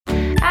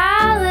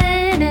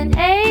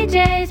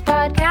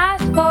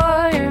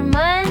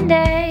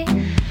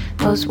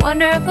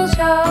wonderful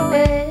show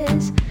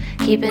is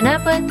Keeping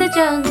Up with the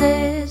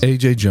Joneses.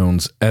 AJ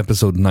Jones,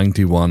 episode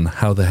 91.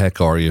 How the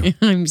heck are you?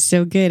 I'm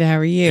so good. How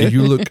are you?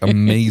 You look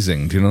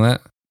amazing. Do you know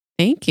that?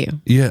 Thank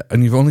you. Yeah,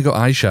 and you've only got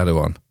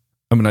eyeshadow on.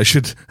 I mean, I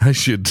should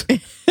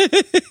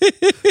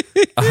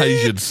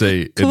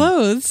say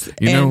clothes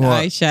you know and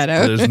what?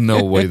 eyeshadow. There's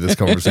no way this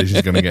conversation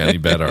is going to get any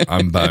better.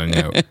 I'm bowing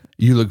out.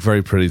 You look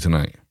very pretty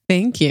tonight.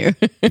 Thank you.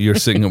 You're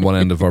sitting at one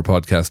end of our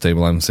podcast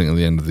table. I'm sitting at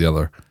the end of the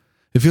other.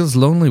 It feels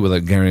lonely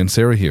without Gary and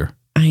Sarah here.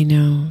 I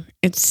know.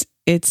 It's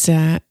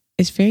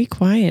very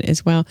quiet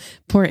as well.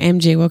 Poor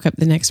MJ woke up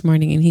the next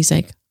morning and he's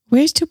like,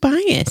 "Where's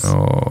Tobias?"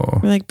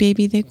 Oh, we're like,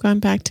 "Baby, they've gone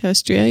back to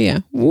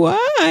Australia."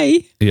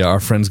 Why? Yeah, our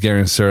friends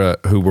Gary and Sarah,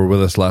 who were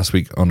with us last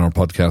week on our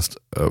podcast,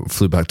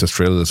 flew back to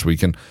Australia this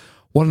weekend.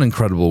 What an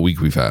incredible week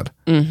we've had.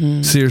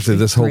 Mm-hmm. Seriously,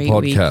 this whole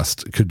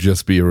podcast could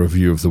just be a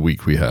review of the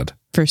week we had.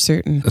 For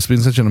certain. It's been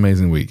such an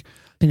amazing week.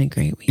 Been a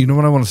great week. You know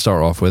what I want to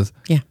start off with?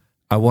 Yeah.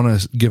 I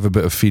want to give a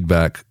bit of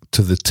feedback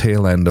to the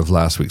tail end of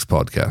last week's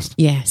podcast.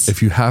 Yes.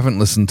 If you haven't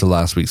listened to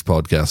last week's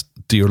podcast,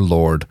 dear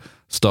Lord,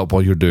 stop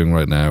what you're doing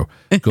right now.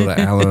 Go to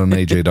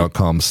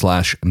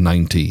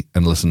alanandaj.com/90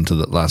 and listen to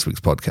last week's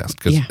podcast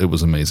because it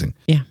was amazing.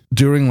 Yeah.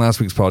 During last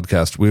week's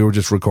podcast, we were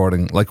just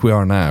recording like we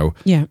are now.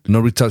 Yeah.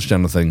 Nobody touched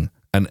anything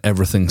and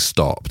everything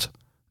stopped.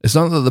 It's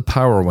not that the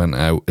power went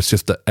out, it's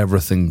just that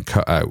everything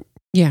cut out.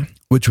 Yeah.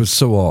 Which was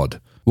so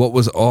odd. What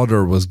was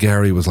odder was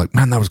Gary was like,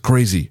 "Man, that was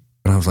crazy."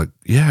 And I was like,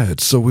 "Yeah,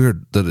 it's so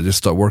weird that it just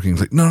stopped working." He's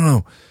like,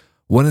 No.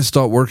 When it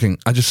stopped working,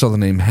 I just saw the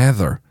name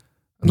Heather.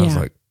 And I was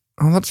like,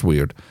 "Oh, that's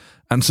weird."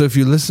 And so if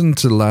you listen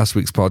to last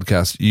week's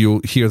podcast, you'll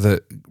hear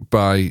that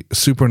by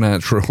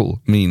supernatural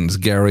means,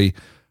 Gary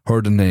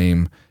heard a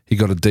name, he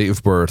got a date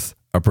of birth,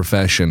 a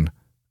profession,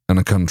 and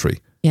a country.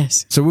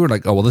 Yes. So we were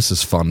like, "Oh, well, this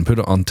is fun. Put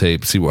it on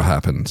tape, see what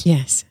happens."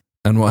 Yes.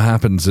 And what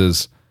happens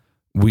is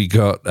we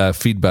got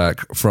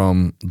feedback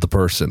from the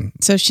person.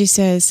 So she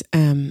says,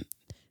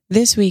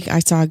 "This week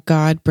I saw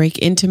God break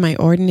into my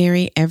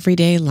ordinary,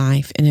 everyday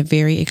life in a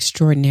very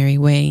extraordinary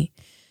way.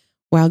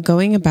 While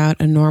going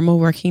about a normal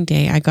working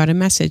day, I got a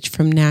message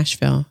from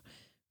Nashville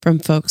from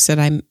folks that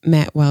I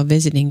met while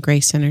visiting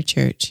Grace Center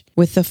Church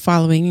with the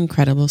following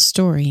incredible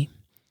story.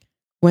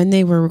 When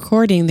they were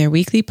recording their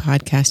weekly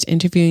podcast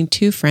interviewing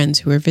two friends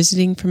who were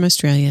visiting from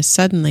Australia,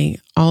 suddenly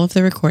all of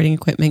the recording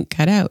equipment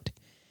cut out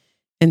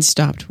and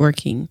stopped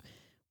working.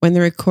 When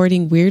the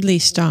recording weirdly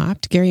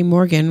stopped, Gary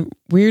Morgan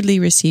weirdly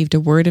received a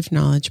word of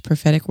knowledge,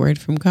 prophetic word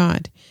from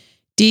God.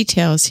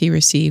 Details he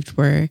received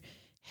were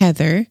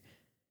Heather,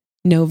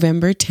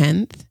 November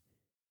 10th,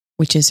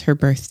 which is her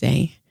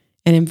birthday,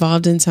 and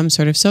involved in some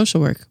sort of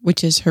social work,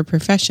 which is her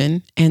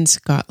profession, and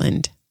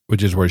Scotland.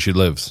 Which is where she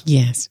lives.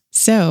 Yes.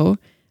 So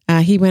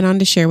he went on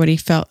to share what he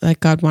felt like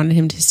God wanted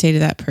him to say to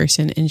that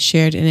person and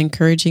shared an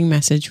encouraging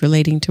message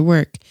relating to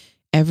work.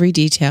 Every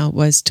detail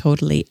was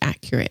totally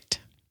accurate.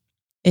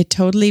 It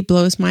totally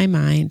blows my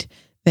mind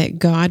that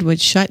God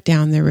would shut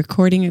down their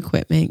recording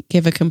equipment,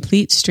 give a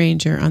complete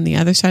stranger on the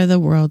other side of the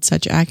world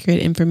such accurate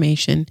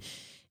information,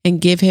 and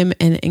give him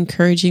an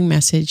encouraging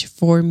message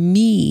for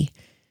me.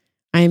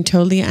 I am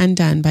totally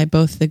undone by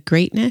both the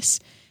greatness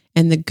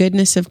and the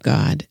goodness of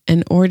God.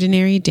 An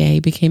ordinary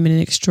day became an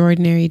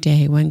extraordinary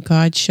day when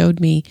God showed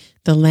me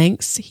the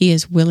lengths he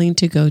is willing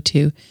to go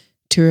to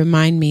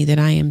remind me that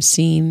I am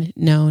seen,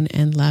 known,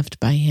 and loved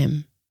by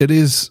him.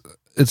 It's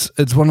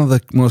one of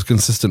the most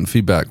consistent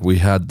feedback we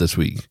had this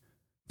week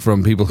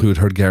from people who had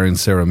heard Gary and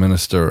Sarah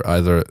minister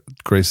either at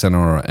Grace Center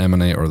or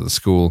M&A or the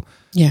school.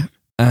 Yeah.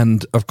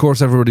 And of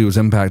course, everybody was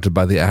impacted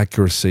by the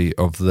accuracy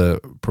of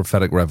the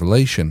prophetic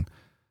revelation.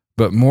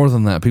 But more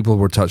than that, people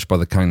were touched by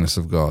the kindness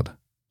of God.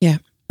 Yeah.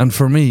 And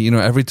for me,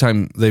 every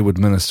time they would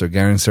minister,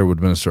 Gary and Sarah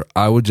would minister,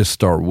 I would just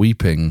start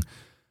weeping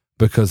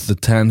because the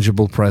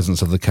tangible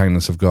presence of the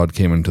kindness of God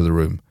came into the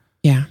room.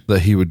 Yeah.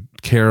 That he would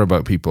care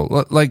about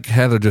people. Like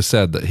Heather just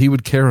said, that he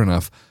would care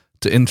enough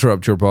to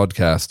interrupt your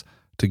podcast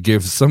to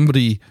give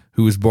somebody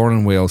who was born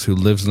in Wales, who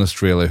lives in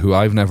Australia, who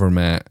I've never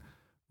met,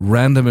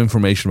 random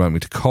information about me,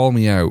 to call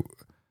me out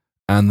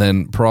and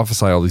then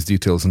prophesy all these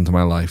details into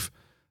my life.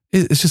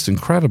 It's just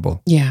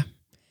incredible. Yeah.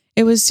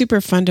 It was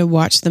super fun to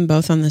watch them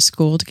both on the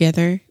school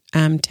together,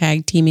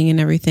 tag teaming and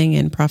everything,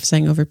 and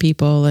prophesying over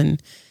people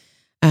and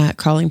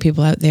calling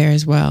people out there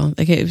as well.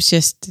 Like it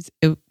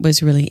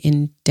was really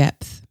in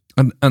depth.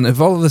 And if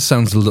all of this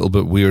sounds a little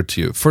bit weird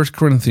to you, 1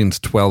 Corinthians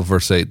 12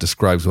 verse 8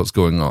 describes what's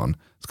going on.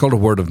 It's called a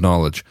word of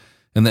knowledge.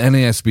 In the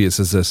NASB it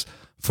says this: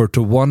 "For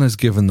to one is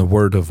given the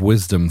word of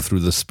wisdom through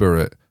the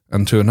Spirit,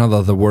 and to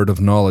another the word of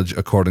knowledge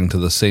according to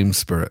the same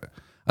Spirit."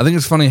 I think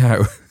it's funny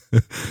how,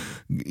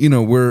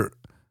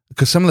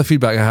 because some of the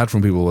feedback I had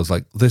from people was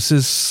like, this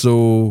is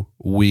so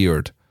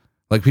weird.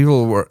 Like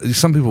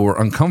some people were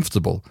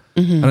uncomfortable.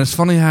 Mm-hmm. And it's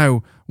funny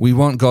how we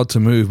want God to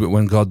move, but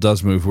when God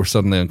does move, we're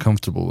suddenly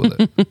uncomfortable with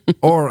it.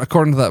 Or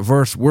according to that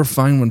verse, we're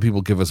fine when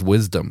people give us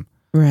wisdom.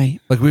 Right.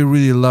 Like we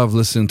really love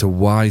listening to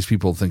wise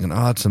people thinking,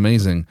 "Oh, that's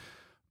amazing."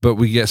 But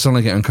we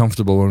suddenly get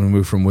uncomfortable when we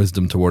move from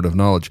wisdom to word of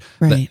knowledge.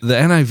 Right. The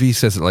NIV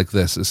says it like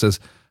this. It says,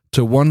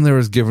 To one there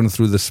is given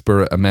through the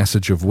Spirit a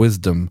message of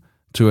wisdom,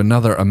 to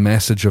another a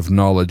message of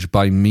knowledge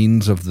by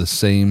means of the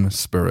same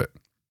Spirit.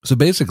 So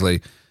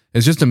basically,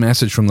 it's just a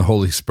message from the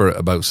Holy Spirit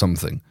about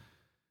something.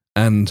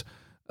 And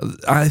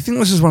I think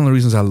this is one of the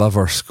reasons I love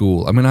our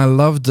school. I mean, I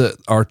loved that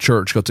our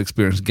church got to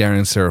experience Gary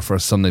and Sarah for a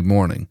Sunday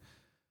morning.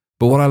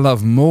 But what I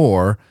love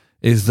more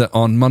is that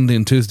on Monday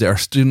and Tuesday, our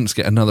students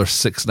get another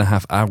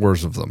 6.5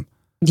 hours of them.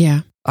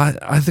 Yeah.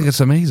 I think it's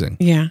amazing.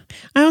 Yeah.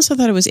 I also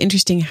thought it was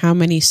interesting how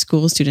many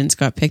school students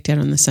got picked out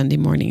on the Sunday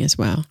morning as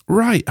well.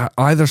 Right.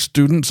 Either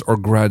students or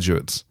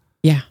graduates.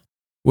 Yeah.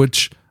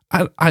 Which,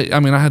 I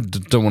mean, I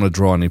don't want to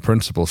draw any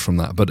principles from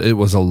that, but it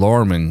was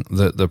alarming,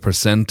 the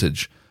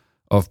percentage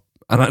of,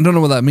 and I don't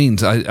know what that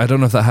means. I don't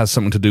know if that has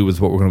something to do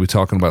with what we're going to be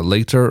talking about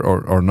later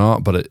or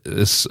not, but it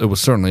was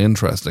certainly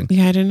interesting.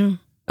 Yeah, I don't know.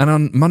 And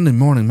on Monday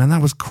morning, man,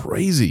 that was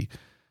crazy.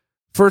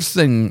 First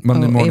thing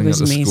Monday morning at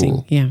the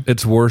school,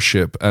 it's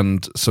worship.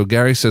 And so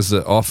Gary says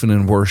that often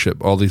in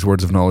worship, all these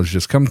words of knowledge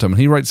just come to him. And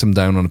he writes them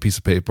down on a piece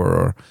of paper,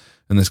 or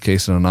in this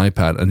case on an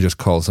iPad, and just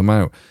calls them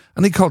out.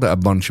 And he called out a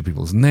bunch of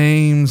people's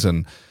names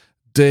and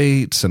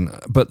dates.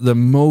 But the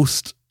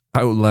most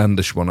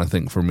outlandish one, I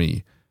think, for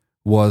me,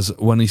 was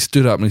when he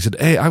stood up and he said,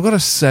 hey, I've got a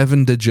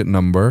 7-digit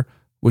number,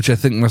 which I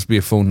think must be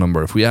a phone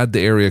number. If we add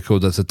the area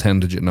code, that's a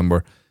 10-digit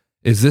number.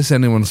 Is this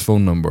anyone's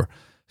phone number?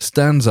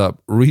 Stands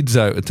up, reads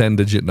out a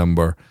 10-digit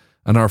number,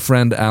 and our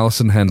friend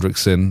Alison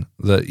Hendrickson,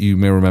 that you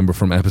may remember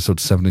from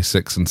episodes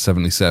 76 and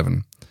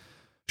 77,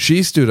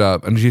 she stood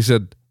up and she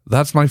said,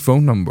 that's my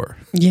phone number.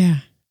 Yeah.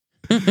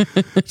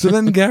 So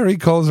then Gary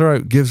calls her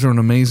out, gives her an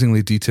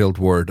amazingly detailed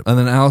word, and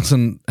then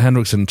Alison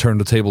Hendrickson turned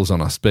the tables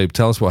on us. Babe,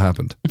 tell us what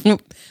happened. Well,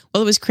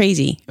 it was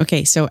crazy.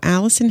 Okay, so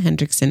Alison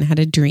Hendrickson had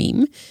a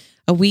dream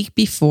a week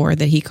before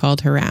that he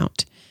called her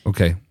out.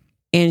 Okay.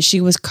 And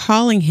she was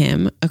calling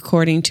him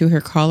according to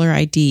her caller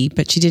ID,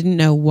 but she didn't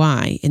know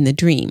why in the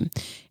dream.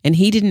 And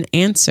he didn't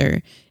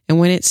answer. And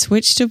when it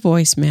switched to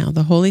voicemail,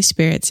 the Holy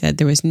Spirit said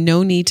there was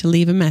no need to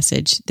leave a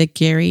message, that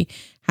Gary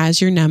has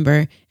your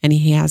number and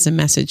he has a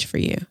message for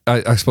you.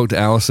 I spoke to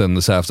Alison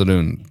this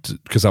afternoon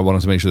because I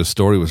wanted to make sure the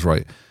story was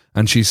right.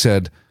 And she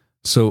said,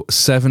 so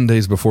 7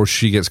 days before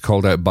she gets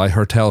called out by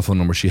her telephone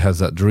number, she has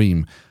that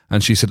dream.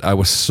 And she said, I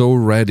was so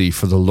ready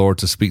for the Lord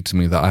to speak to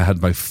me that I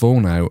had my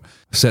phone out,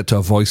 set to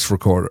a voice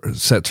recorder,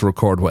 set to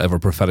record whatever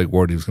prophetic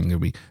word he was going to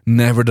give me.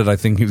 Never did I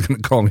think he was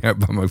going to call me out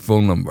by my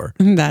phone number.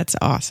 That's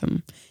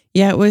awesome.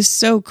 Yeah, it was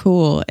so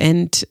cool.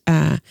 And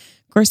of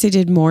course, they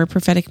did more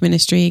prophetic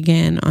ministry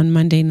again on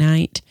Monday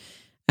night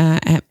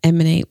at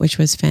Emanate, which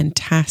was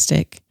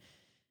fantastic.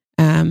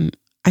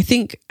 I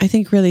think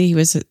really he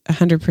was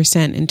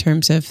 100% in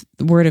terms of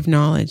the word of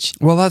knowledge.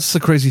 Well, that's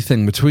the crazy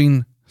thing.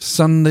 Between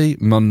Sunday,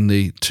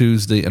 Monday,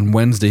 Tuesday, and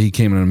Wednesday, he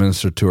came in and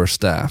ministered to our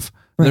staff.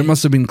 Right. There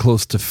must have been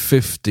close to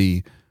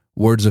 50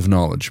 words of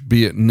knowledge,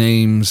 be it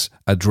names,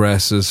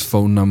 addresses,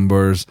 phone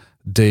numbers,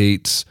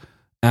 dates,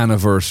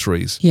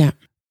 anniversaries. Yeah.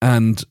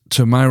 And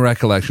to my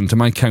recollection, to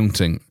my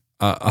counting,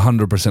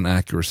 100%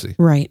 accuracy.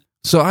 Right.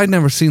 So I'd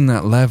never seen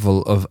that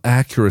level of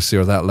accuracy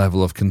or that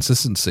level of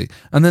consistency.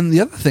 And then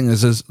the other thing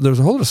is there was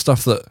a whole lot of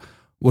stuff that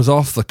was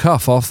off the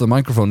cuff, off the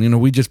microphone. You know,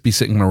 we'd just be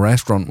sitting in a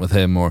restaurant with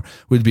him, or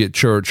we'd be at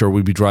church, or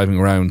we'd be driving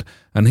around,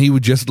 and he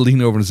would just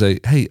lean over and say,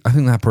 hey, I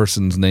think that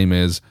person's name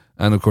is,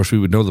 and of course we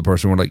would know the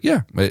person. We're like,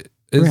 yeah, it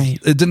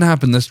didn't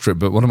happen this trip,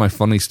 but one of my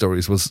funny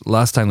stories was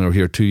last time we were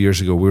here 2 years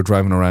ago, we were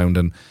driving around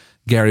and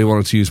Gary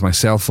wanted to use my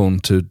cell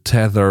phone to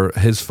tether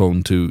his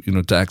phone to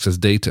access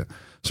data.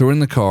 So we're in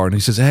the car and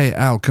he says, hey,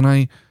 Al, can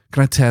I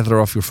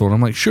tether off your phone?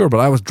 I'm like, sure, but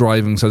I was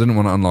driving, so I didn't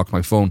want to unlock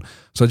my phone.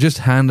 So I just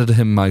handed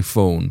him my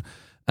phone.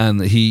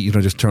 And he,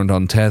 just turned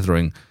on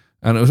tethering.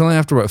 And it was only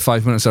after about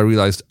 5 minutes I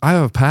realized I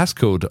have a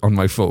passcode on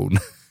my phone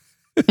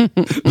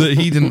that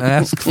he didn't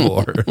ask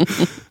for.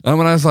 And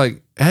when I was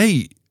like,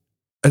 hey,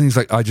 and he's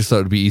like, I just thought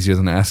it'd be easier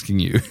than asking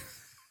you.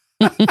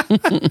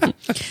 I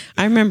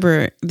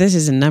remember, this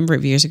is a number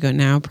of years ago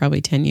now, probably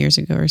 10 years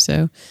ago or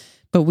so,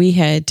 but we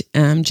had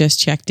just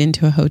checked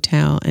into a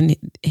hotel, and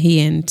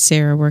he and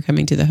Sarah were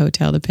coming to the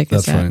hotel to pick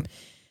us up. Right.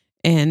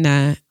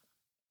 And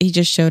he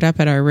just showed up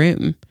at our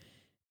room.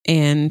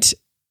 And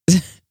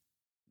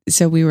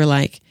so we were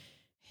like,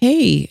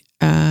 hey,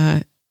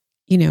 Did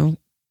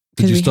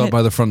you stop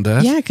by the front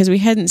desk? Yeah, because we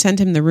hadn't sent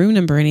him the room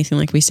number or anything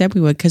like we said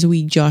we would, because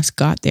we just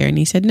got there. And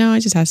he said, no, I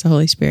just asked the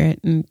Holy Spirit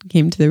and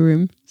came to the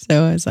room.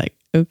 So I was like,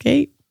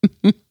 okay.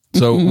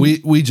 So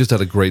we just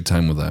had a great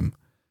time with them.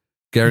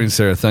 Gary and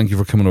Sarah, thank you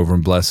for coming over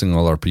and blessing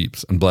all our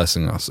peeps and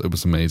blessing us. It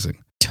was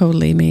amazing.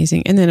 Totally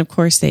amazing. And then, of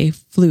course, they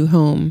flew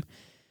home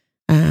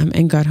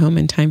and got home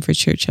in time for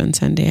church on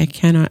Sunday. I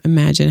cannot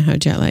imagine how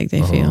jet lagged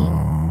they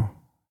feel.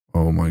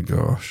 Oh my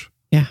gosh.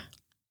 Yeah.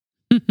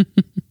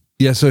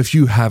 Yeah, so if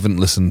you haven't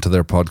listened to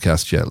their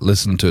podcast yet,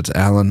 listen to it. It's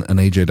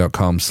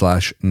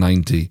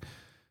alanandaj.com/90.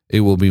 It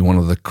will be one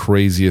of the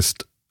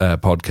craziest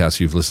podcasts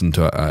you've listened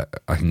to.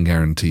 I can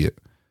guarantee it.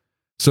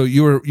 So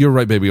you're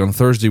right, baby. On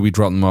Thursday, we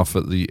dropped them off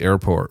at the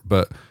airport,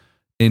 but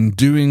in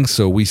doing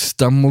so, we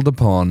stumbled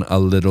upon a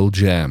little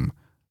gem.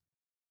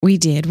 We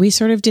did. We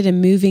sort of did a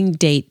moving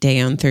date day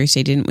on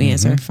Thursday, didn't we,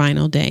 as our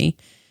final day?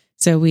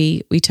 So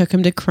we took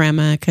them to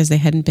Crema because they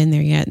hadn't been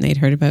there yet and they'd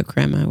heard about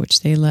Crema,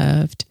 which they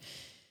loved.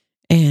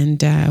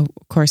 And of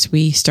course,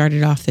 we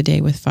started off the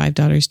day with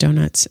 $5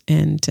 donuts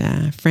and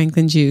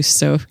Franklin juice.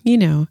 So,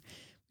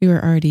 we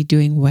were already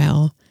doing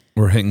well.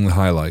 We're hitting the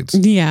highlights.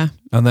 Yeah.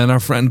 And then our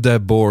friend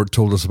Deb Board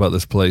told us about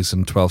this place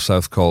in 12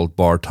 South called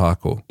Bar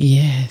Taco.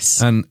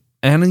 Yes. And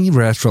any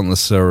restaurant that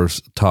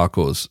serves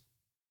tacos,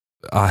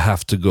 I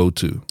have to go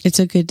to. It's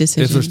a good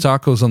decision. If there's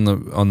tacos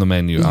on the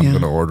menu, I'm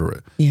going to order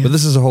it. Yeah. But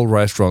this is a whole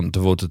restaurant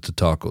devoted to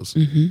tacos.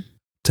 Mm-hmm.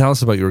 Tell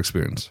us about your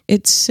experience.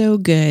 It's so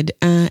good.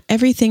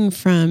 Everything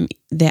from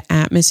the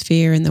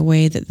atmosphere and the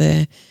way that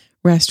the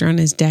restaurant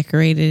is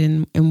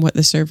decorated and what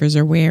the servers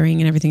are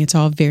wearing and everything, it's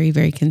all very,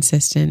 very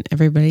consistent.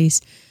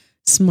 Everybody's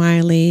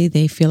smiley.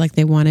 They feel like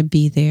they want to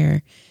be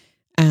there.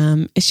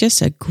 It's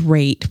just a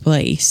great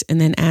place.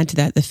 And then add to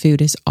that, the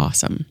food is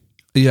awesome.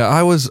 Yeah,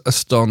 I was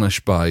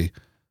astonished by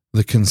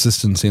the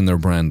consistency in their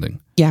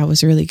branding. Yeah, it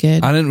was really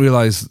good. I didn't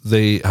realize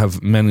they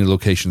have many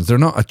locations. They're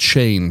not a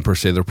chain per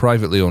se. They're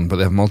privately owned, but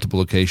they have multiple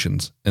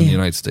locations in the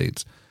United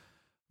States.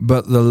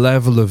 But the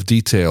level of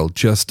detail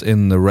just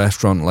in the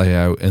restaurant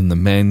layout, in the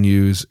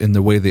menus, in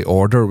the way they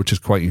order, which is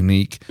quite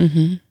unique.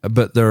 Mm-hmm.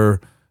 But they're,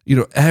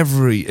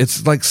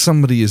 it's like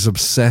somebody is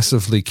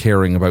obsessively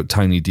caring about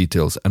tiny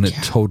details and it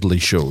totally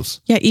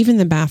shows. Yeah, even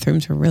the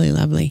bathrooms were really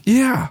lovely.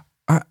 Yeah.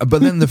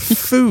 But then the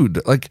food,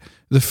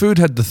 the food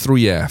had the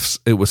 3 Fs.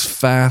 It was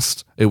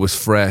fast, it was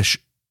fresh,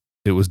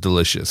 it was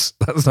delicious.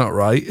 That's not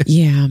right.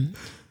 Yeah.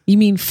 You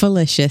mean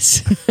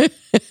felicious.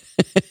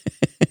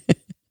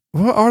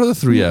 What are the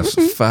 3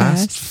 Fs?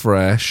 Fast,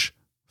 fresh,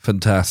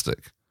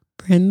 fantastic.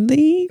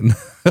 Friendly?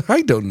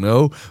 I don't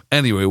know.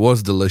 Anyway, it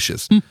was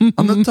delicious.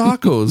 And the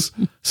tacos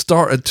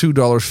start at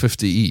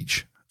 $2.50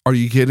 each. Are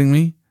you kidding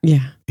me?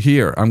 Yeah.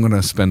 Here, I'm going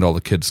to spend all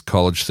the kids'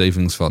 college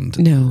savings fund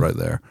right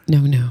there.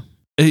 No.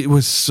 It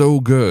was so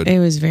good. It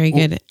was very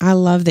good. I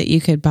love that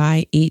you could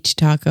buy each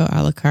taco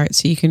a la carte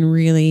so you can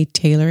really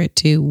tailor it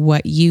to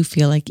what you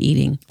feel like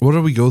eating. What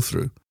did we go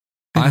through?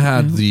 I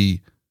had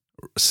the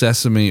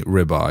sesame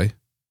ribeye.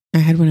 I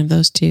had one of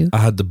those too. I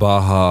had the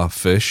Baja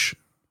fish.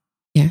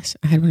 Yes,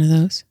 I had one of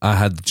those. I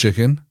had the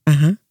chicken.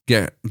 Uh-huh.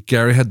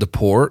 Gary had the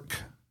pork.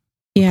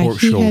 Yeah, pork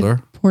he shoulder.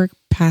 had pork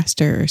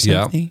pasta or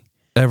something.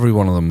 Yeah. Every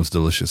one of them was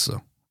delicious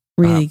though.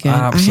 Really good.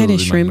 I had a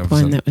shrimp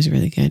one that was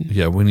really good.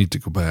 Yeah, we need to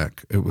go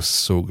back. It was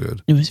so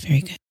good. It was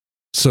very good.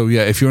 So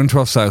yeah, if you're in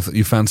 12 South,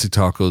 you fancy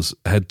tacos,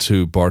 head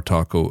to Bar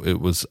Taco.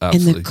 It was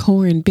absolutely... And the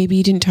corn. Baby,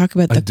 you didn't talk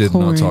about the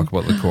corn. I did not talk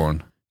about the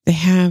corn. They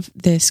have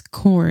this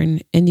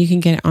corn and you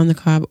can get it on the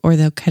cob or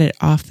they'll cut it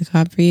off the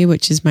cob for you,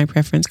 which is my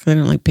preference because I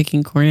don't like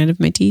picking corn out of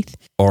my teeth.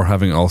 Or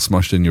having it all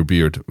smushed in your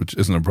beard, which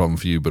isn't a problem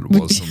for you, but it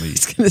was for me. I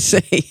was going to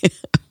say,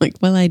 I'm like,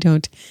 well, I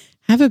don't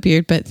have a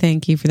beard, but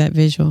thank you for that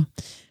visual.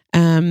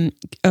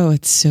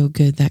 It's so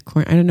good, that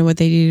corn. I don't know what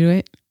they do to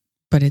it,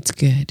 but it's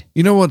good.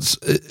 You know what's,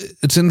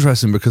 it's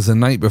interesting because the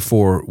night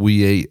before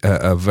we ate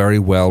at a very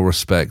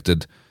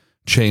well-respected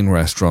chain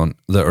restaurant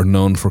that are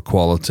known for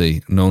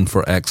quality, known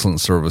for excellent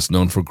service,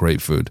 known for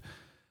great food.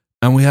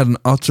 And we had an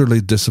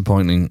utterly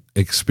disappointing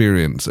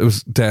experience. It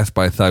was death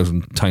by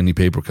 1,000 tiny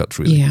paper cuts,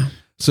 really. Yeah.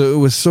 So it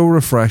was so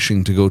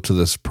refreshing to go to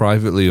this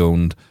privately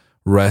owned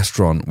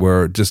restaurant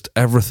where just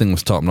everything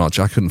was top notch.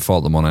 I couldn't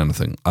fault them on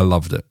anything. I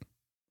loved it.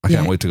 I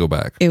can't wait to go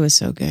back. It was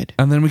so good.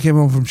 And then we came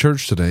home from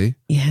church today.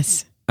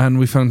 Yes. And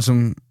we found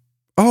some...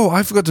 Oh,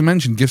 I forgot to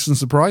mention gifts and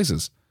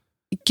surprises.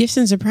 Gifts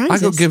and surprises.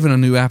 I got given a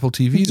new Apple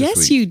TV this week.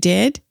 Yes, you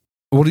did.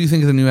 What do you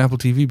think of the new Apple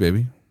TV,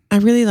 baby? I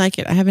really like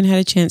it. I haven't had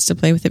a chance to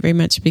play with it very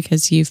much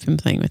because you've been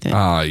playing with it.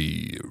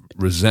 I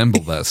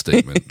resemble that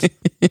statement.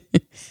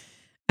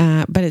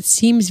 But it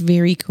seems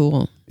very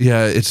cool.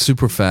 Yeah, it's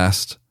super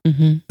fast.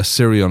 Mm-hmm.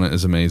 Siri on it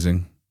is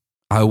amazing.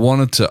 I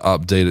wanted to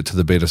update it to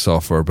the beta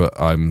software, but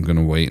I'm going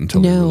to wait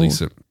until they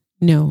release it.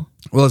 No.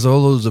 Well, there's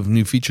all those of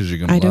new features you're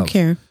going to love. I don't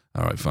care.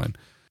 All right, fine.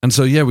 And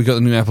so, yeah, we got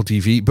the new Apple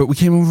TV, but we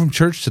came home from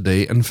church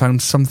today and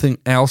found something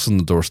else on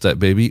the doorstep,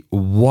 baby.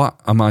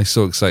 What am I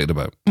so excited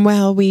about?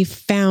 Well, we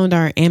found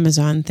our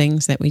Amazon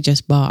things that we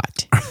just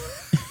bought.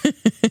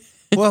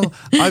 Well,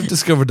 I've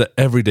discovered that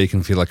every day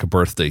can feel like a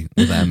birthday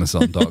with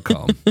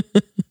Amazon.com.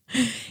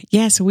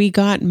 Yes, we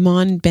got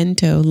Mon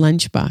Bento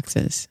lunch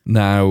boxes.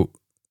 Now,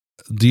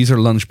 these are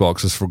lunch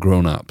boxes for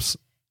grown-ups.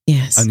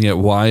 Yes. And yet,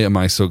 why am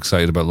I so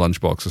excited about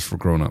lunch boxes for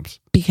grown-ups?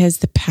 Because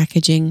the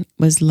packaging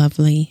was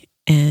lovely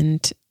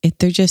and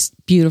they're just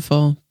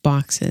beautiful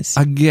boxes.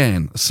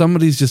 Again,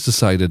 somebody's just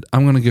decided,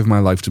 I'm going to give my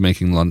life to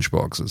making lunch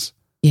boxes.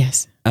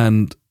 Yes.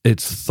 And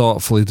it's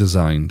thoughtfully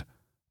designed,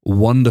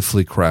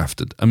 wonderfully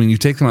crafted. I mean, you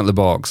take them out of the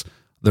box,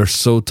 they're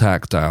so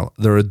tactile.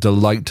 They're a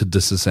delight to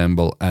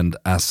disassemble and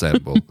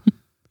assemble.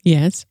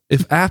 Yes.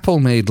 If Apple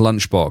made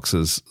lunch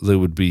boxes, they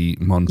would be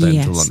Mon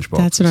Bento lunch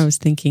boxes. That's what I was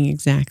thinking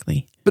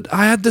exactly. But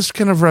I had this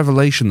kind of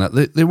revelation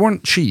that they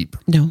weren't cheap.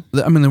 No.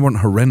 I mean, they weren't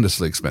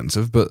horrendously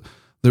expensive, but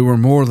they were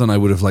more than I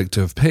would have liked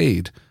to have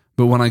paid.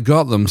 But when I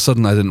got them,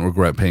 suddenly I didn't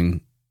regret paying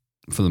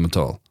for them at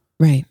all.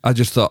 Right. I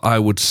just thought I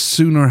would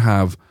sooner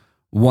have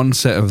one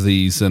set of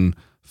these and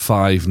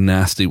 5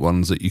 nasty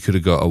ones that you could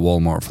have got at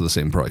Walmart for the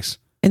same price.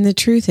 And the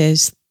truth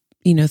is,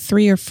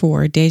 3 or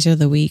 4 days of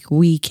the week,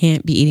 we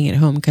can't be eating at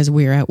home because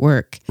we're at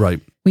work. Right.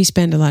 We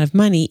spend a lot of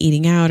money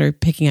eating out or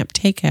picking up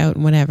takeout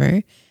and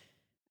whatever,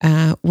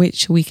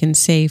 which we can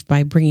save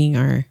by bringing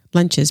our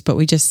lunches, but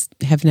we just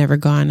have never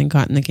gone and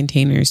gotten the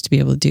containers to be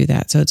able to do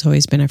that. So it's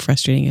always been a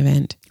frustrating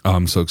event. Oh,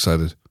 I'm so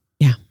excited.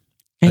 Yeah.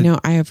 I know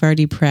I have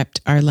already prepped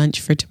our lunch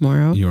for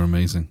tomorrow. You're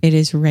amazing. It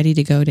is ready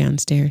to go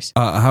downstairs.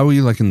 How are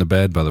you liking the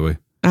bed, by the way?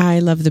 I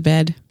love the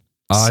bed.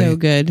 So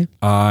good.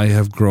 I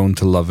have grown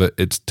to love it.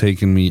 It's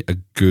taken me a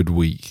good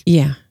week.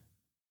 Yeah.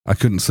 I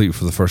couldn't sleep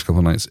for the first couple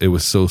of nights. It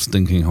was so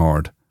stinking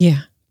hard.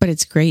 Yeah. But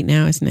it's great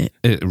now, isn't it?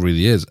 It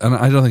really is. And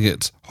I don't think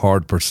it's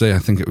hard per se. I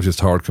think it was just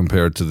hard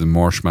compared to the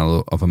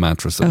marshmallow of a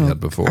mattress that we had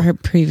before. Our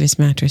previous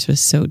mattress was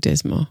so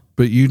dismal.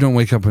 But you don't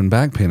wake up in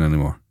back pain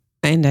anymore.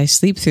 And I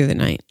sleep through the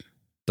night.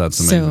 That's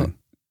amazing. So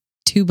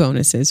 2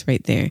 bonuses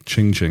right there.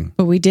 Ching ching.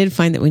 But we did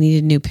find that we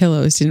needed new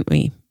pillows, didn't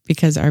we?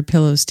 Because our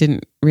pillows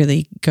didn't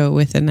really go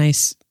with a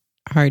nice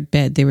hard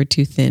bed. They were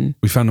too thin.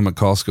 We found them at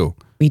Costco.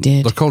 We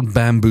did. They're called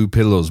bamboo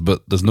pillows,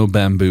 but there's no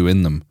bamboo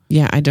in them.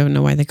 Yeah, I don't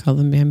know why they call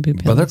them bamboo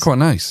pillows. But they're quite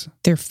nice.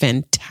 They're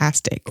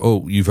fantastic.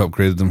 Oh, you've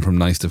upgraded them from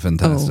nice to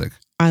fantastic.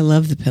 Oh, I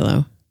love the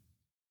pillow.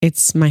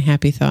 It's my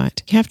happy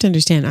thought. You have to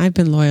understand, I've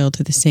been loyal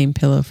to the same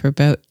pillow for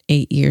about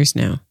 8 years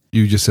now.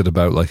 You just said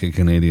about like a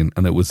Canadian,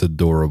 and it was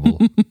adorable.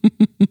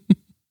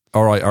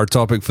 All right, our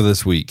topic for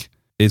this week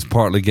is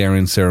partly Gary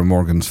and Sarah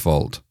Morgan's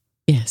fault.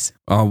 Yes.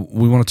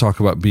 We want to talk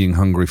about being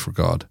hungry for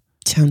God.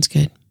 Sounds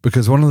good.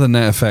 Because one of the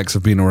net effects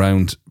of being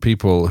around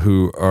people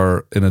who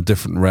are in a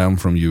different realm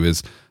from you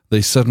is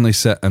they suddenly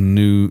set a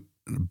new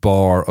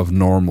bar of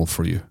normal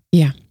for you.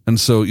 Yeah. And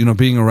so,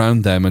 being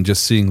around them and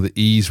just seeing the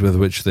ease with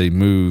which they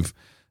move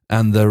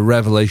and the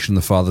revelation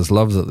of the Father's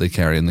love that they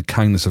carry and the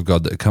kindness of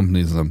God that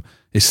accompanies them,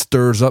 it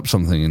stirs up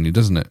something in you,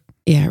 doesn't it?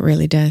 Yeah, it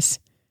really does.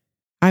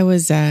 I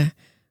was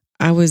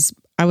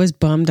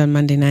bummed on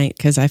Monday night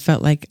because I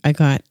felt like I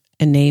got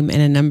a name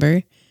and a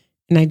number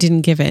and I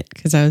didn't give it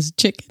because I was a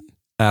chicken.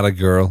 Atta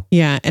girl.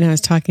 Yeah, and I was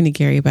talking to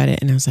Gary about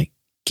it and I was like,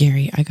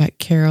 Gary, I got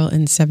Carol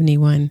in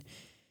 71.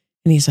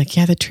 And he's like,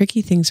 yeah, the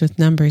tricky things with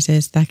numbers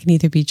is that can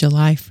either be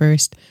July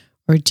 1st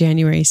or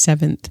January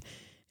 7th.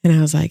 And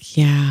I was like,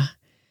 yeah.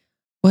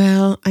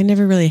 Well, I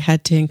never really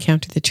had to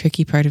encounter the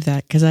tricky part of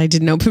that because I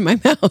didn't open my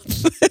mouth.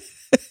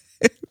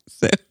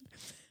 So,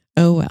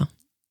 oh well.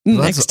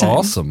 That's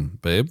awesome,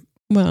 babe.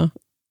 Well,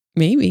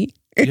 maybe.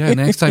 Yeah,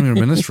 next time you're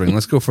ministering,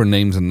 let's go for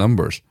names and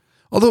numbers.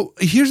 Although,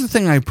 here's the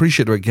thing I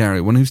appreciate about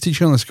Gary. When he was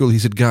teaching on the school, he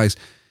said, guys,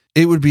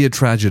 it would be a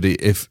tragedy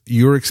if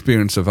your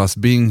experience of us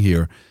being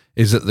here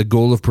is that the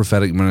goal of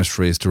prophetic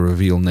ministry is to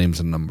reveal names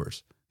and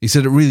numbers. He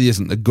said it really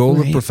isn't. The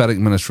goal of prophetic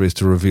ministry is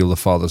to reveal the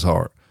Father's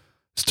heart.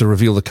 It's to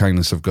reveal the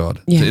kindness of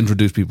God, to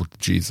introduce people to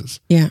Jesus.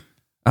 Yeah.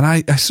 And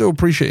I so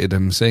appreciated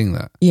him saying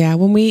that. Yeah,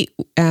 when we,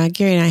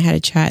 Gary and I had a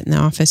chat in the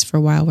office for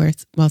a while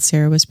while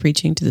Sarah was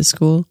preaching to the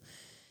school,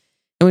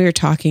 and we were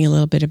talking a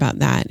little bit about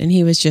that, and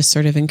he was just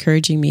sort of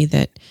encouraging me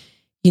that,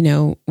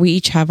 we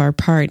each have our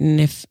part, and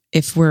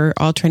if we're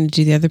all trying to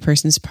do the other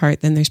person's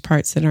part, then there's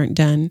parts that aren't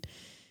done.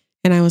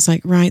 And I was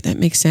like, right, that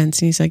makes sense.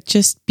 And he's like,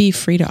 just be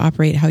free to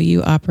operate how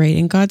you operate,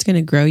 and God's going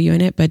to grow you in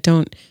it, but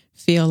don't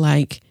feel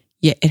like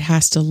it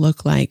has to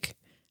look like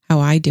how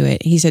I do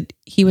it. He said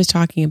he was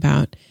talking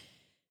about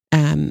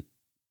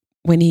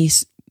when he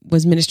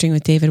was ministering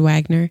with David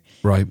Wagner.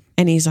 Right.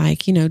 And he's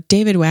like,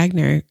 David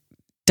Wagner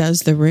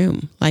does the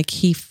room. Like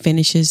he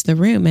finishes the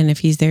room. And if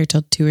he's there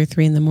till 2 or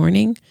 3 in the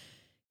morning,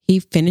 he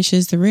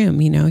finishes the room.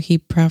 He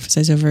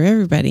prophesies over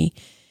everybody.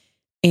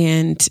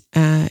 And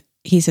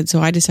he said, so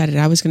I decided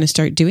I was going to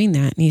start doing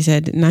that. And he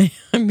said, and I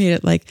made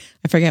it like,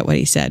 I forget what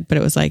he said, but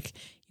it was like,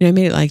 I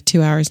made it like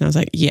 2 hours and I was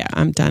like, yeah,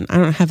 I'm done. I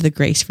don't have the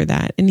grace for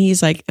that. And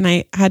he's like, and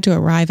I had to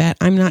arrive at,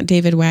 I'm not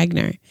David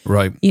Wagner.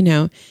 Right.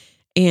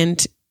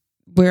 And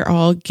we're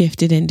all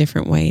gifted in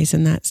different ways,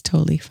 and that's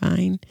totally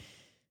fine.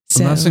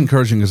 So, and that's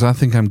encouraging because I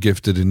think I'm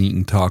gifted in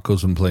eating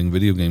tacos and playing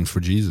video games for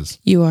Jesus.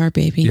 You are,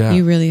 baby. Yeah.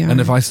 You really are. And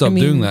if I stop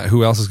doing that,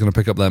 who else is going to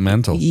pick up that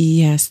mantle?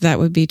 Yes, that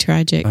would be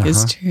tragic.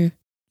 It's true.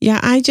 Yeah,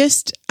 I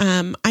just,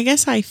 I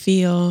guess I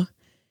feel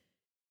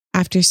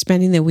after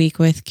spending the week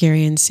with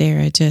Gary and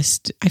Sarah,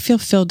 I feel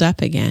filled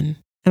up again.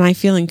 And I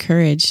feel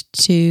encouraged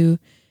to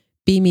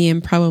be me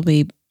and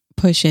probably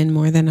push in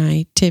more than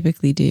I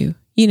typically do.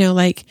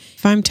 Like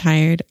if I'm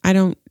tired, I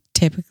don't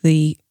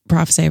typically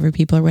prophesy over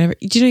people or whatever.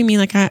 Do you know what I mean?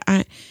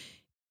 Like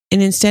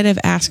and instead of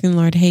asking the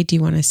Lord, hey, do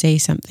you want to say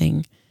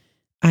something?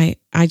 I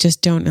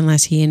just don't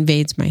unless he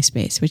invades my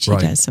space, which he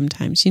does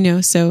sometimes,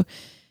 So,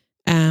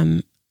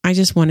 I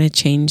just want to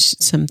change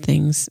some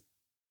things,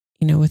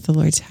 with the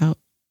Lord's help,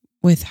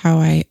 with how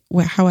I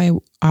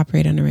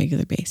operate on a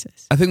regular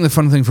basis. I think the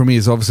fun thing for me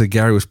is obviously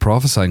Gary was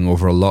prophesying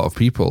over a lot of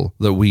people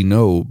that we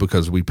know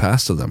because we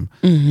pastor them.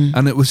 Mm-hmm.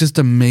 And it was just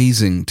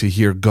amazing to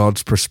hear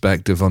God's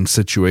perspective on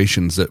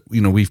situations that,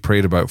 we've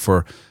prayed about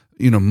for,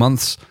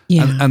 months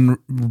and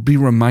be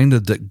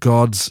reminded that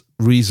God's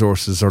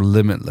resources are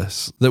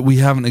limitless, that we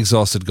haven't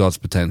exhausted God's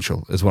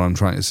potential, is what I'm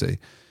trying to say.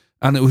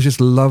 And it was just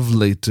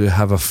lovely to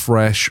have a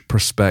fresh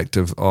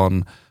perspective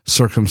on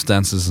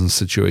circumstances and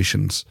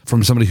situations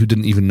from somebody who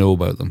didn't even know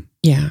about them.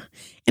 Yeah.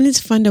 And it's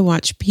fun to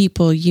watch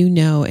people you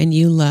know and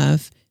you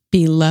love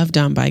be loved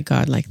on by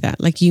God like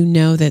that. Like, you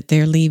know that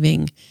they're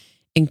leaving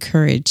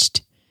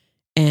encouraged,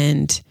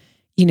 and,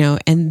 you know,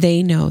 and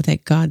they know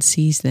that God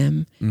sees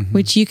them,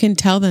 which you can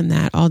tell them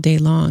that all day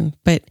long.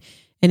 But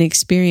an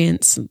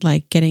experience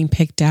like getting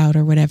picked out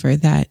or whatever,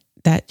 that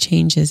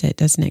changes it,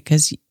 doesn't it?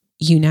 Because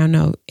you now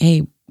know,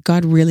 hey,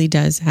 God really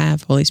does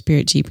have Holy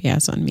Spirit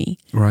GPS on me.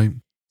 Right.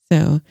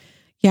 So,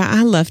 yeah,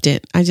 I loved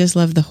it. I just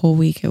loved the whole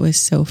week. It was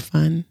so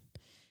fun.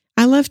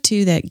 I love,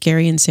 too, that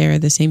Gary and Sarah are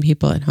the same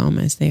people at home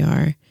as they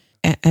are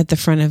at the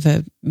front of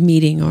a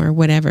meeting or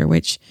whatever,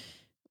 which,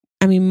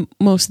 I mean,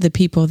 most of the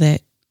people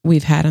that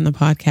we've had on the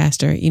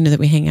podcast or, you know, that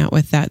we hang out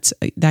with,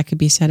 that could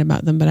be said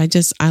about them. But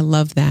I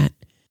love that.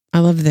 I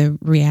love the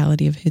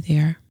reality of who they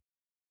are.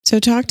 So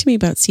talk to me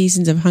about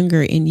seasons of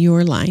hunger in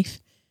your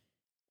life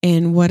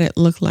and what it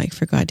looked like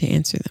for God to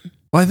answer them.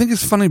 Well, I think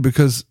it's funny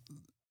because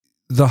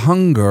the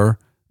hunger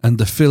and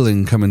the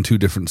filling come in two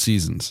different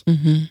seasons.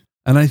 Mm-hmm.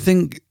 And I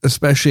think,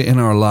 especially in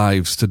our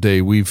lives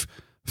today, we've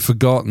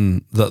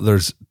forgotten that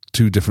there's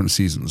two different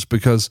seasons,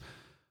 because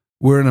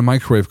we're in a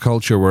microwave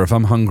culture where if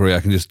I'm hungry, I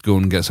can just go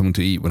and get something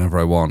to eat whenever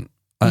I want.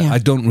 Yeah. I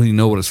don't really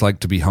know what it's like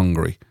to be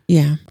hungry.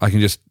 Yeah. I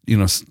can just, you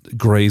know,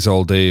 graze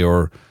all day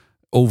or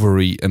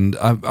overeat, and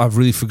I've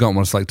really forgotten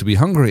what it's like to be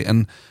hungry.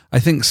 And I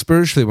think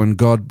spiritually, when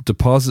God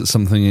deposits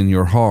something in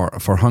your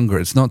heart for hunger,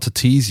 it's not to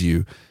tease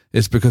you,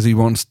 it's because he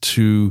wants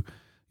to,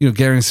 you know,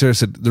 Gary and Sarah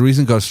said, the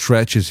reason God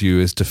stretches you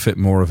is to fit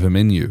more of him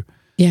in you.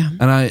 Yeah.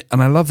 And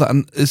I love that.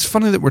 And it's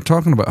funny that we're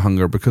talking about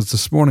hunger, because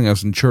this morning I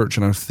was in church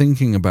and I was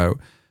thinking about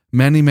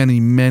many, many,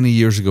 many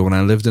years ago when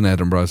I lived in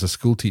Edinburgh as a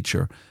school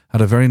teacher,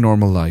 had a very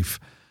normal life.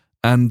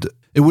 And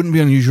it wouldn't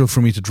be unusual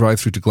for me to drive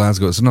through to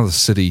Glasgow. It's another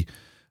city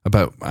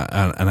about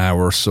an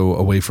hour or so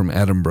away from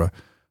Edinburgh,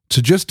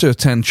 to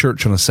attend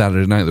church on a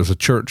Saturday night. There's a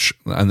church,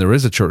 and there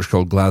is a church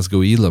called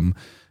Glasgow Elim,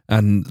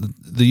 and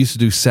they used to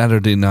do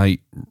Saturday night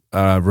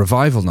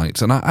revival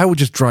nights. And I would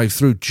just drive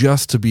through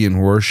just to be in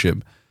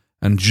worship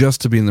and just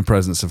to be in the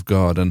presence of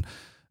God. And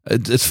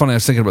it's funny, I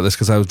was thinking about this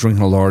because I was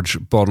drinking a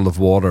large bottle of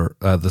water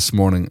this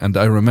morning, and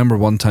I remember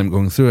one time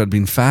going through, I'd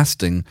been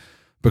fasting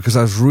because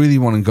I was really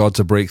wanting God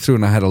to break through,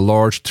 and I had a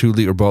large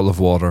 2-liter bottle of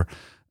water,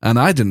 and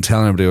I didn't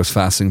tell anybody I was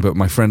fasting, but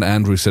my friend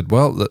Andrew said,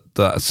 well,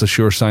 that's a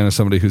sure sign of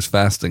somebody who's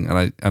fasting,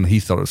 and he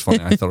thought it was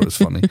funny, I thought it was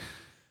funny.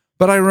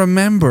 But I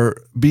remember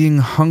being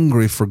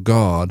hungry for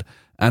God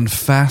and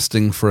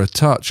fasting for a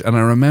touch, and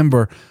I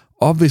remember,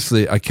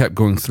 obviously, I kept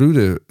going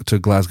through to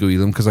Glasgow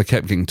Elim because I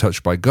kept getting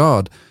touched by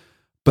God,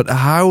 but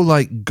how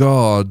like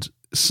God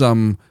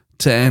some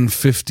 10,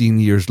 15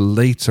 years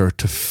later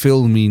to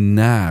fill me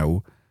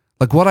now.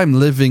 Like what I'm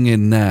living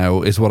in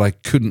now is what I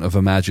couldn't have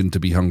imagined to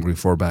be hungry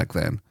for back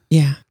then.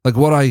 Yeah. Like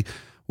what I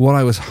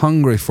was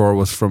hungry for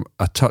was from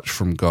a touch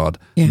from God.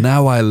 Yeah.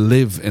 Now I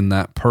live in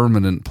that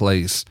permanent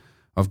place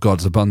of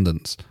God's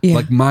abundance. Yeah.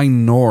 Like my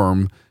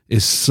norm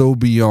is so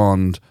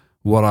beyond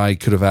what I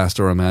could have asked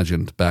or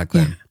imagined back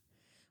then. Yeah.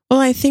 Well,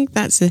 I think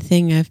that's the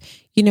thing of,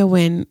 you know,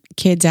 when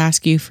kids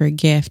ask you for a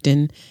gift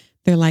and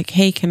they're like,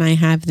 hey, can I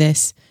have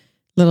this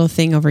little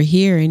thing over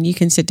here? And you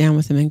can sit down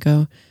with them and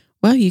go,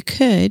 well, you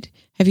could.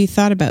 Have you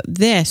thought about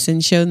this?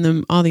 And shown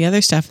them all the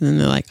other stuff. And then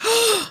they're like,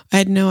 oh, I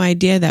had no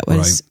idea that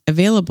was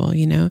available,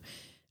 you know?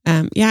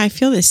 Yeah, I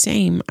feel the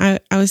same. I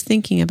was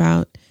thinking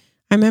about,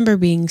 I remember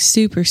being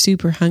super,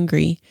 super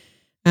hungry,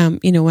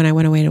 you know, when I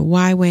went away to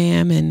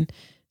YWAM,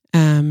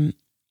 and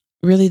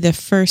really the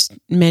first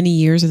many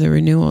years of the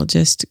renewal,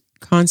 just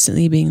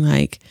constantly being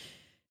like,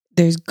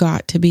 there's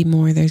got to be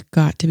more,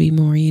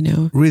 you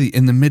know? Really,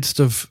 in the midst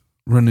of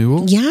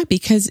renewal? Yeah,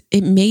 because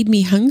it made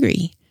me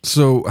hungry.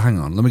 So hang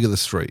on, let me get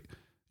this straight.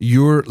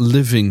 You're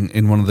living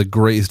in one of the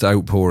greatest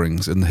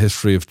outpourings in the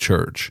history of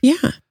church.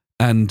 Yeah.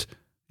 And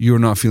you're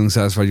not feeling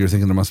satisfied. You're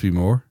thinking there must be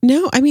more.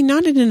 No, I mean,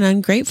 not in an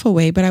ungrateful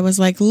way, but I was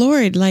like,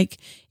 Lord, like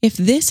if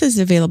this is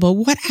available,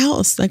 what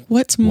else? Like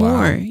what's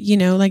more, you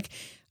know, like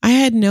I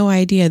had no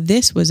idea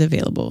this was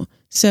available.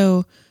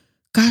 So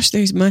gosh,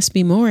 there must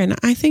be more. And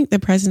I think the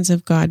presence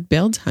of God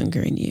builds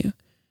hunger in you.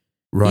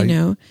 Right. You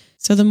know,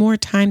 so the more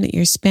time that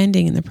you're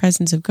spending in the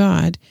presence of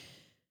God,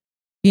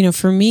 you know,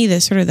 for me,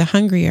 the sort of the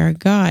hungrier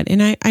God.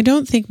 And I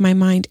don't think my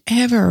mind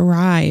ever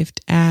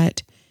arrived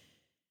at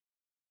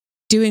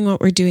doing what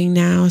we're doing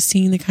now,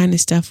 seeing the kind of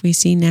stuff we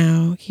see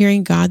now,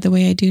 hearing God the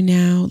way I do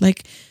now.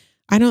 Like,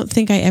 I don't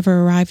think I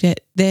ever arrived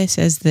at this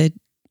as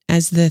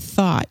the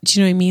thought. Do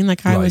you know what I mean?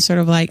 Like I was sort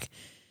of like,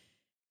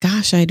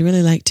 gosh, I'd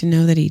really like to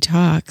know that he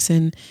talks,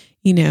 and,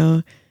 you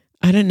know,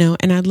 I don't know.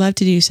 And I'd love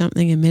to do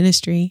something in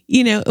ministry.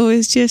 You know, it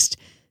was just,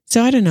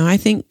 so I don't know. I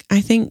think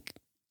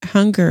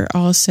hunger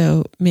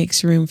also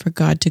makes room for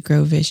God to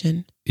grow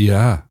vision.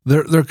 Yeah.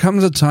 There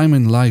comes a time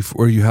in life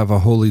where you have a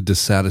holy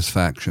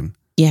dissatisfaction.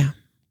 Yeah.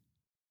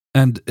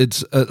 And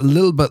it's a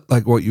little bit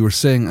like what you were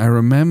saying. I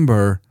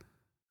remember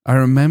I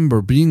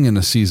remember being in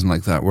a season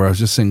like that where I was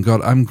just saying,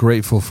 God, I'm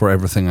grateful for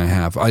everything I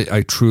have.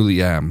 I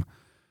truly am.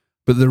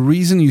 But the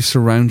reason you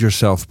surround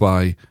yourself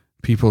by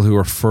people who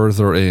are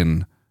further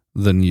in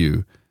than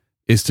you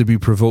is to be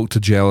provoked to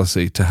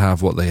jealousy to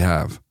have what they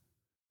have.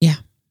 Yeah.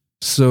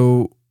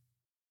 So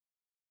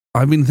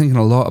I've been thinking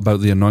a lot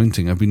about the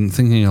anointing. I've been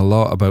thinking a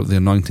lot about the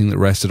anointing that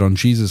rested on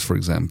Jesus, for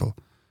example.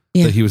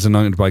 Yeah. That he was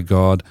anointed by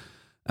God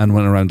and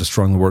went around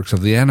destroying the works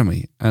of the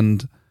enemy.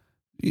 And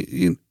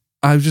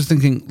I was just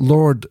thinking,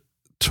 Lord,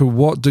 to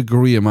what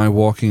degree am I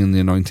walking in the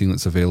anointing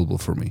that's available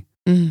for me?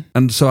 Mm.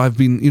 And so I've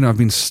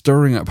been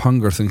stirring up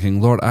hunger,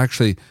 thinking, Lord,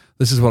 actually,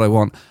 this is what I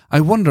want.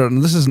 I wonder,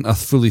 and this isn't a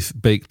fully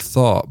baked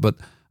thought, but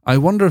I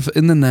wonder if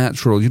in the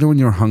natural, when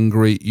you're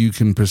hungry, you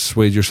can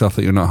persuade yourself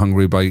that you're not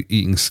hungry by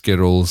eating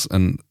Skittles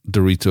and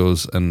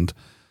Doritos, and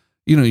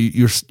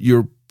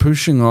you're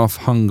pushing off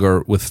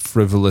hunger with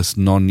frivolous,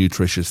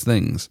 non-nutritious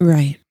things.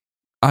 Right.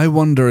 I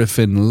wonder if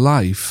in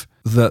life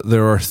that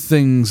there are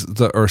things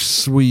that are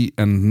sweet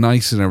and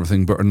nice and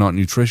everything, but are not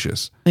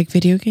nutritious. Like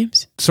video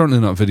games? Certainly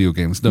not video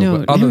games. No,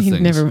 but other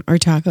things. Never. Or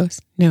tacos?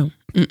 No.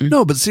 Mm-mm.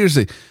 No, but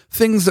seriously,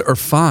 things that are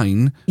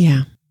fine,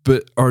 Yeah.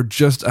 but are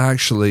just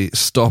actually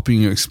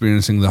stopping you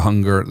experiencing the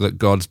hunger that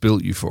God's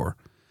built you for.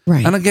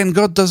 Right. And again,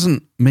 God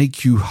doesn't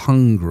make you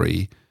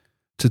hungry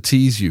to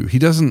tease you. He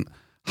doesn't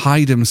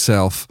hide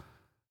himself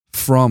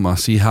from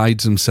us. He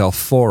hides himself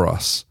for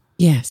us.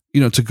 Yes.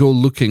 To go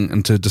looking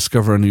and to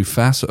discover a new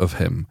facet of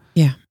him.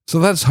 Yeah. So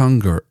that's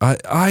hunger.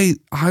 I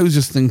was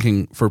just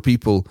thinking for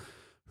people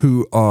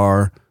who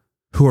are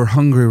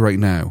hungry right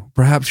now.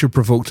 Perhaps you're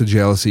provoked to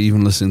jealousy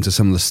even listening to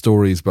some of the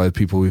stories by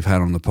people we've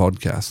had on the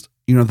podcast.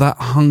 That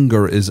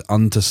hunger is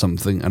unto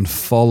something, and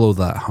follow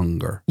that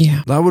hunger.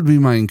 Yeah. That would be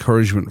my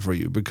encouragement for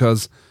you,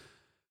 because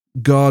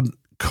God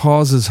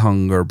causes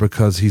hunger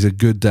because he's a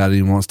good daddy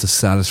and wants to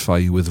satisfy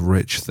you with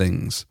rich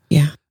things.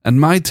 Yeah. And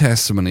my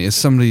testimony is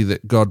somebody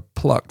that God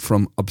plucked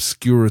from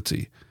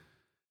obscurity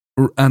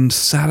and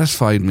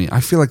satisfied me. I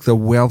feel like the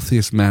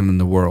wealthiest man in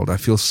the world. I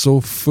feel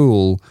so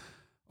full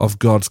of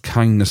God's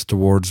kindness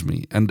towards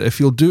me. And if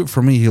he'll do it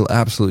for me, he'll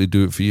absolutely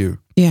do it for you.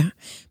 Yeah.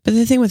 But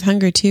the thing with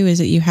hunger too is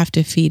that you have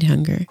to feed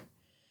hunger.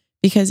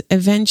 Because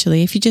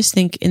eventually, if you just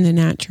think in the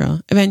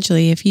natural,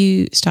 eventually if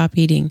you stop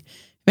eating,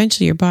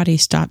 eventually your body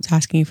stops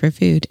asking for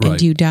food and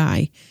Right. you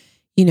die.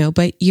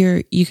 But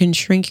you can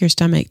shrink your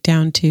stomach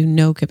down to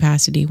no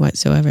capacity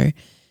whatsoever.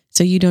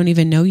 So you don't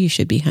even know you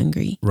should be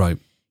hungry. Right.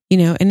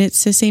 And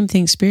it's the same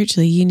thing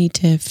spiritually. You need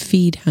to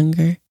feed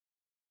hunger.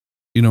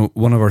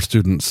 One of our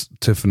students,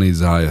 Tiffany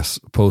Zayas,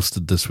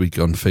 posted this week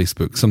on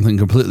Facebook something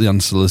completely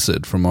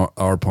unsolicited from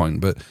our point,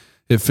 but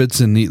it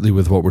fits in neatly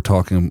with what we're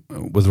talking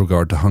with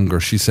regard to hunger.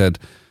 She said,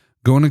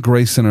 "Going to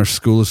Grace Center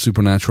School of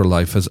Supernatural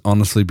Life has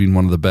honestly been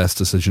one of the best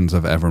decisions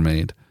I've ever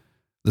made.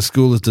 The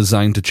school is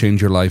designed to change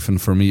your life, and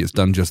for me, it's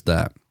done just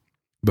that.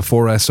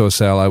 Before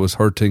SOSL, I was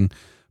hurting,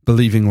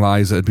 believing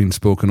lies that had been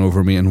spoken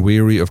over me, and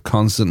weary of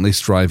constantly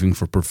striving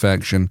for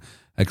perfection,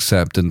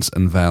 acceptance,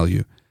 and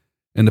value.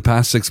 In the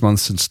past 6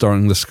 months since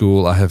starting the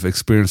school, I have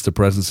experienced the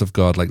presence of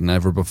God like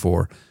never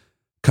before,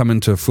 come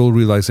into a full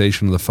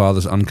realization of the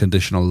Father's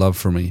unconditional love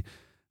for me,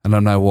 and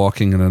I'm now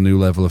walking in a new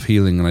level of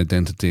healing and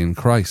identity in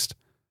Christ.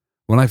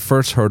 When I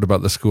first heard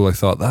about the school, I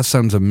thought, that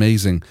sounds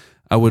amazing.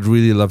 I would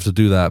really love to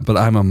do that, but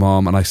I'm a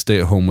mom and I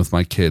stay at home with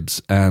my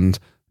kids, and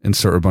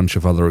insert a bunch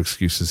of other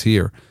excuses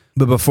here.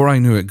 But before I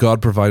knew it,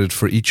 God provided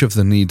for each of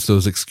the needs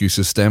those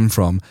excuses stem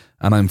from,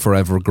 and I'm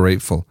forever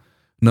grateful.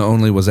 Not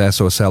only was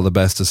SOSL the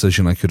best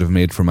decision I could have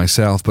made for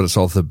myself, but it's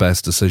also the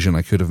best decision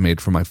I could have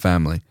made for my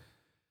family.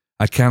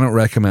 I cannot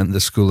recommend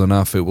this school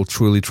enough. It will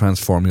truly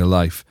transform your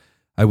life.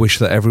 I wish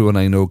that everyone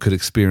I know could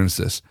experience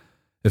this.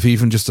 If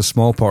even just a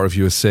small part of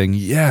you is saying,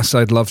 yes,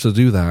 I'd love to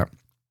do that,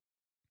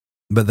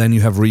 but then you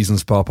have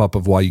reasons pop up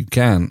of why you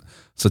can't,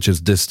 such as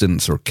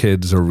distance or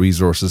kids or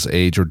resources,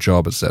 age or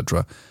job,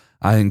 etc.,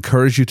 I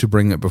encourage you to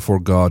bring it before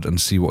God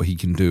and see what he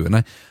can do.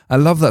 And I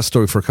love that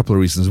story for a couple of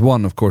reasons.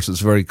 One, of course,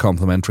 it's very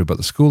complimentary about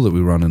the school that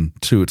we run, and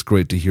two, it's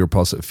great to hear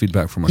positive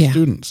feedback from our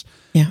students.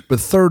 Yeah. But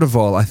third of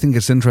all, I think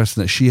it's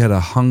interesting that she had a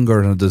hunger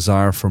and a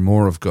desire for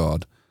more of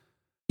God,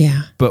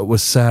 Yeah. but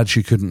was sad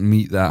she couldn't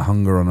meet that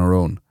hunger on her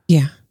own.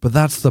 Yeah. But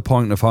that's the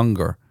point of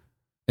hunger,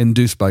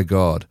 induced by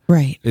God,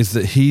 Right. is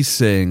that he's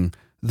saying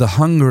the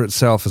hunger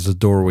itself is a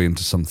doorway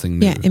into something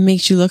new. Yeah. It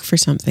makes you look for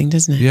something,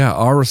 doesn't it? Yeah,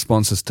 our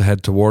response is to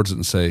head towards it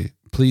and say,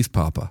 please,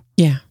 Papa.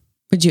 Yeah.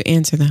 Would you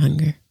answer the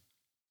hunger?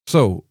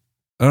 So,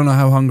 I don't know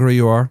how hungry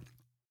you are.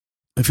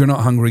 If you're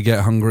not hungry,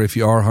 get hungry. If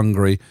you are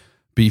hungry,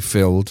 be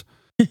filled.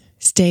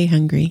 Stay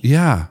hungry.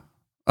 Yeah.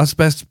 That's the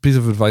best piece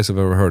of advice I've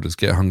ever heard, is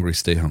get hungry,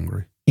 stay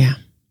hungry. Yeah.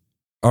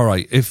 All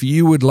right. If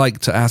you would like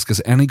to ask us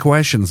any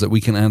questions that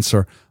we can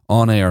answer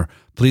on air,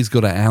 please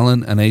go to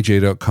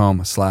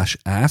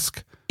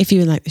alanandaj.com/ask. If you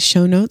would like the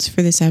show notes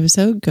for this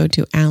episode, go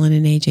to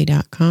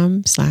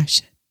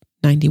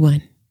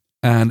alanandaj.com/91.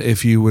 And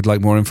if you would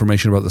like more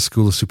information about the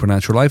School of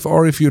Supernatural Life,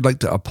 or if you'd like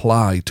to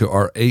apply to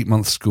our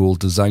 8-month school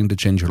designed to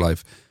change your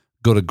life,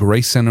 go to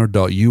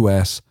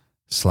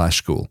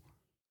gracecenter.us/school.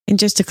 And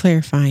just to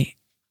clarify,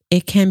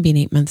 it can be an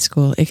 8-month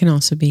school. It can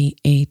also be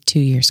a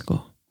 2-year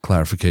school.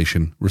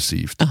 Clarification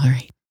received. All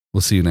right.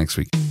 We'll see you next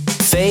week.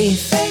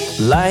 Faith,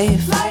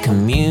 life,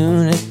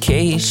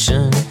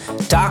 communication,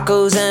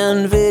 tacos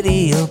and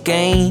video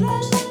games,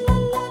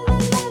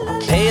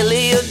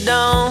 paleo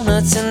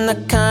donuts and the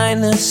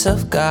kindness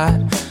of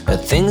God are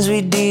things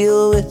we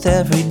deal with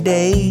every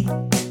day.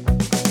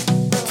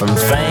 From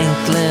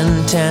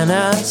Franklin,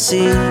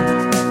 Tennessee,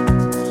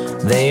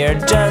 they are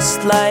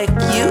just like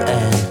you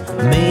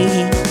and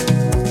me.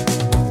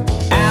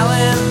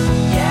 Alan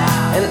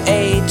and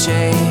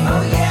AJ,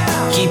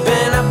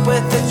 keeping up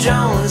with the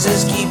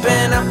Joneses,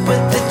 keeping up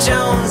with the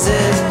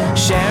Joneses,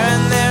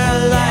 sharing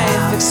their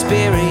life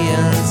experiences.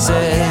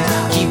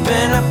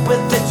 Keeping up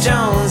with the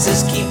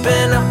Joneses,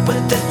 keeping up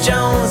with the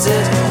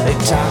Joneses. They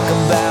talk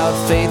about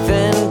faith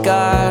in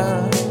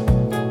God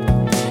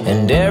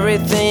and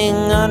everything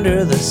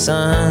under the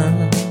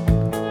sun.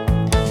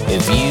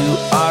 If you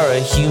are a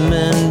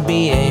human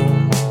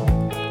being,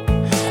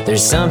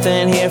 there's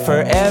something here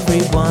for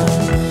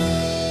everyone.